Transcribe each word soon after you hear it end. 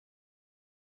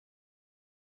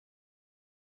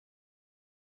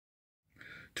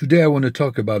Today I want to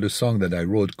talk about a song that I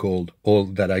wrote called All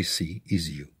That I See Is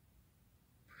You.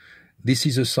 This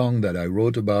is a song that I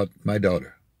wrote about my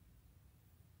daughter.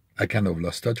 I kind of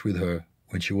lost touch with her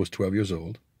when she was 12 years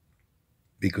old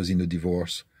because in the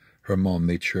divorce, her mom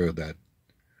made sure that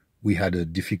we had a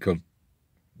difficult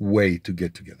way to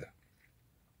get together.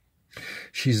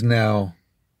 She's now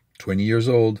 20 years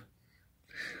old.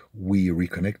 We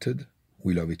reconnected.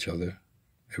 We love each other.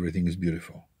 Everything is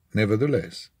beautiful.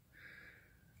 Nevertheless,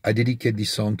 I dedicate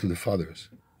this song to the fathers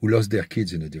who lost their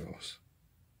kids in a divorce.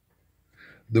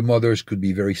 The mothers could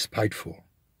be very spiteful,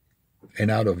 and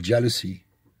out of jealousy,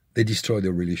 they destroy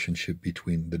the relationship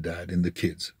between the dad and the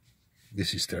kids.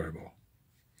 This is terrible.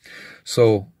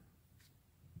 So,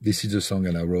 this is a song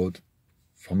that I wrote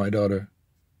for my daughter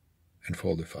and for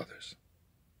all the fathers.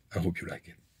 I hope you like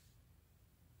it.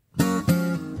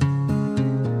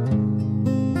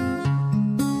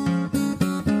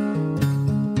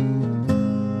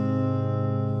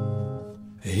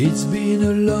 It's been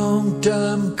a long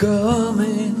time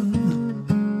coming,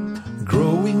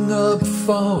 growing up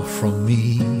far from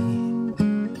me.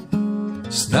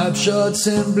 Snapshots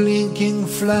and blinking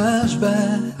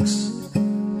flashbacks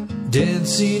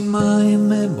dance in my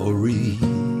memory.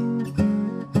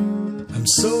 I'm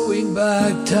sewing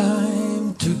back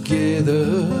time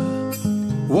together,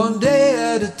 one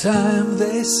day at a time,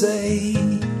 they say.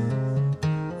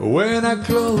 When I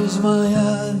close my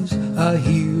eyes, I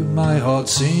hear my heart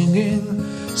singing,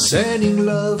 sending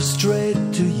love straight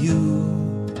to you.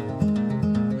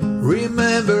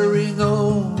 Remembering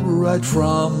all right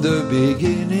from the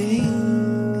beginning,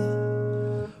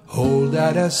 all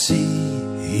that I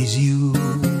see is you.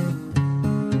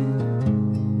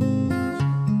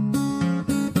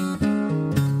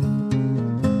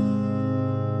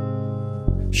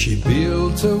 She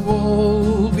built a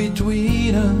wall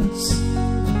between us,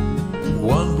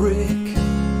 one brick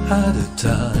at a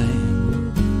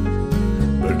time,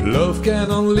 but love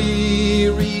can only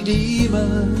redeem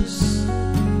us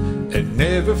and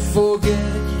never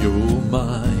forget your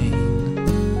mind.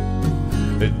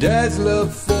 A dad's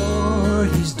love for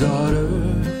his daughter,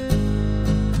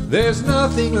 there's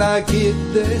nothing like it,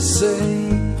 they say.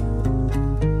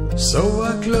 So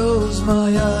I close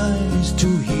my eyes to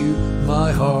hear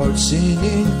my heart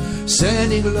singing,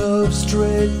 sending love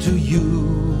straight to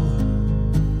you.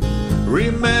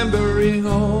 Remembering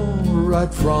all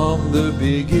right from the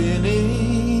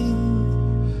beginning,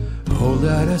 all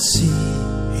that I see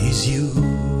is you.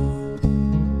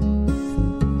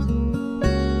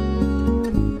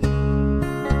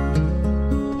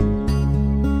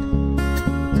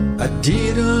 I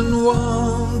didn't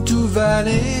want to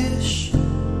vanish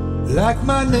like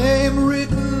my name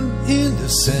written in the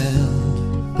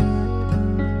sand,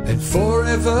 and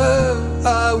forever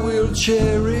I will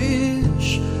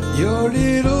cherish your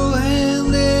little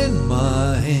hand in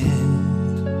my hand.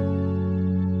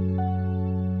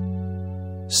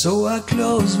 So I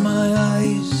close my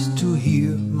eyes to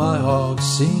hear my heart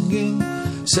singing,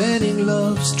 sending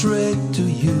love straight to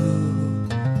you.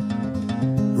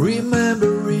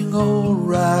 Remembering all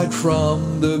right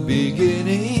from the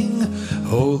beginning,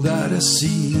 all that I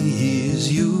see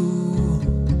is you.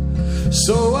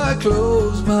 So I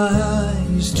close my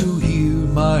eyes to hear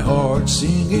my heart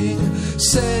singing,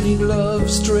 sending love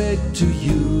straight to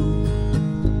you.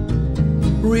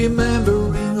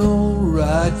 Remembering all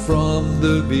right from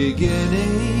the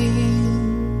beginning,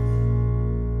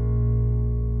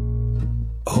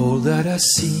 all that I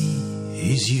see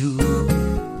is you.